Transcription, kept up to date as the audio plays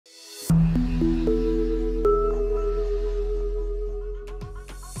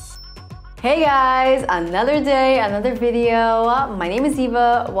Hey guys, another day, another video. My name is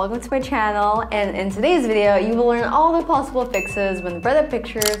Eva, welcome to my channel, and in today's video you will learn all the possible fixes when Reddit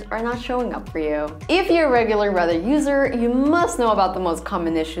pictures are not showing up for you. If you're a regular Reddit user, you must know about the most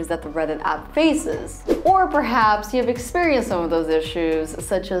common issues that the Reddit app faces. Or perhaps you've experienced some of those issues,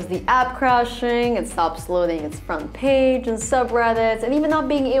 such as the app crashing, it stops loading its front page and subreddits, and even not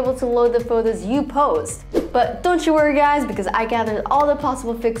being able to load the photos you post. But don't you worry guys, because I gathered all the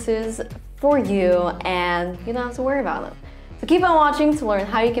possible fixes for you and you don't have to worry about it. So keep on watching to learn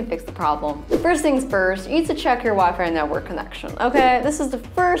how you can fix the problem. First things first, you need to check your Wi-Fi network connection, okay? This is the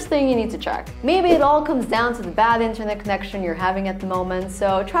first thing you need to check. Maybe it all comes down to the bad internet connection you're having at the moment,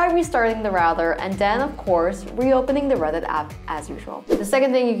 so try restarting the router and then, of course, reopening the Reddit app as usual. The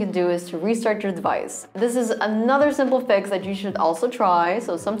second thing you can do is to restart your device. This is another simple fix that you should also try,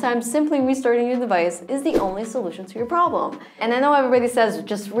 so sometimes simply restarting your device is the only solution to your problem. And I know everybody says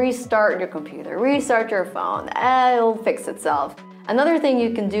just restart your computer, restart your phone, it'll fix itself. Another thing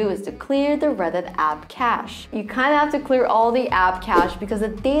you can do is to clear the Reddit app cache. You kind of have to clear all the app cache because the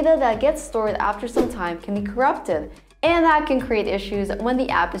data that gets stored after some time can be corrupted. And that can create issues when the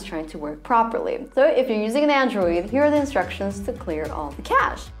app is trying to work properly. So if you're using an Android, here are the instructions to clear all the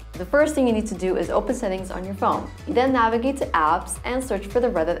cache. The first thing you need to do is open settings on your phone. You then navigate to apps and search for the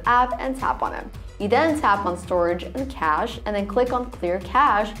Reddit app and tap on it. You then tap on storage and cache and then click on clear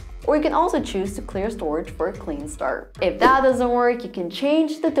cache, or you can also choose to clear storage for a clean start. If that doesn't work, you can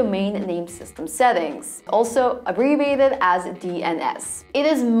change the domain name system settings, also abbreviated as DNS. It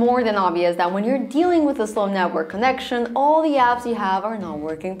is more than obvious that when you're dealing with a slow network connection, all the apps you have are not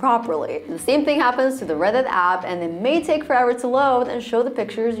working properly. The same thing happens to the Reddit app, and it may take forever to load and show the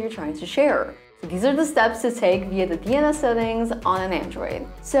pictures you're trying to share. These are the steps to take via the DNS settings on an Android.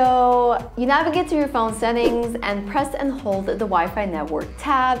 So you navigate to your phone settings and press and hold the Wi-Fi network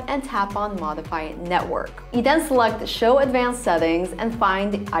tab and tap on Modify Network. You then select Show Advanced Settings and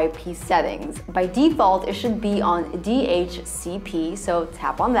find the IP settings. By default, it should be on DHCP, so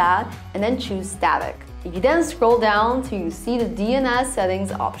tap on that and then choose Static. You then scroll down till you see the DNS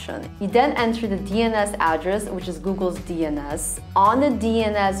settings option. You then enter the DNS address, which is Google's DNS. On the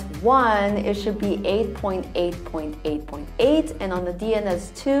DNS 1, it should be 8.8.8.8, and on the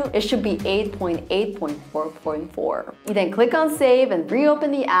DNS 2, it should be 8.8.4.4. You then click on Save and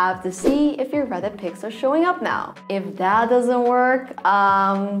reopen the app to see if your Reddit pics are showing up now. If that doesn't work,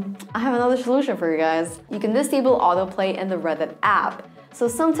 I have another solution for you guys. You can disable autoplay in the Reddit app. So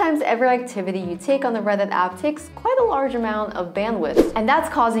sometimes every activity you take on the Reddit app takes quite a large amount of bandwidth, and that's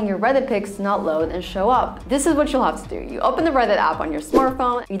causing your Reddit pics to not load and show up. This is what you'll have to do. You open the Reddit app on your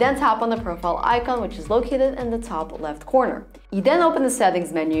smartphone, you then tap on the profile icon, which is located in the top left corner. You then open the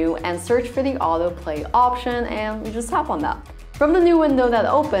settings menu and search for the autoplay option, and you just tap on that. From the new window that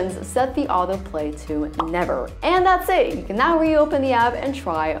opens, set the autoplay to never. And that's it! You can now reopen the app and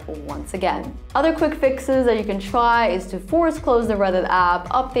try once again. Other quick fixes that you can try is to force close the Reddit app,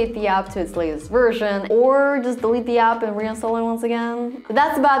 update the app to its latest version, or just delete the app and reinstall it once again. But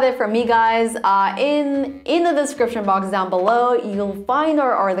that's about it from me guys. In the description box down below, you'll find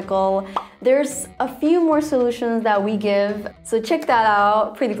our article. There's a few more solutions that we give, so check that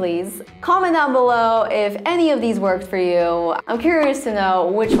out, pretty please. Comment down below if any of these worked for you. I'm curious to know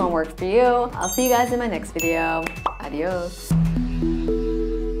which one worked for you. I'll see you guys in my next video. Adios.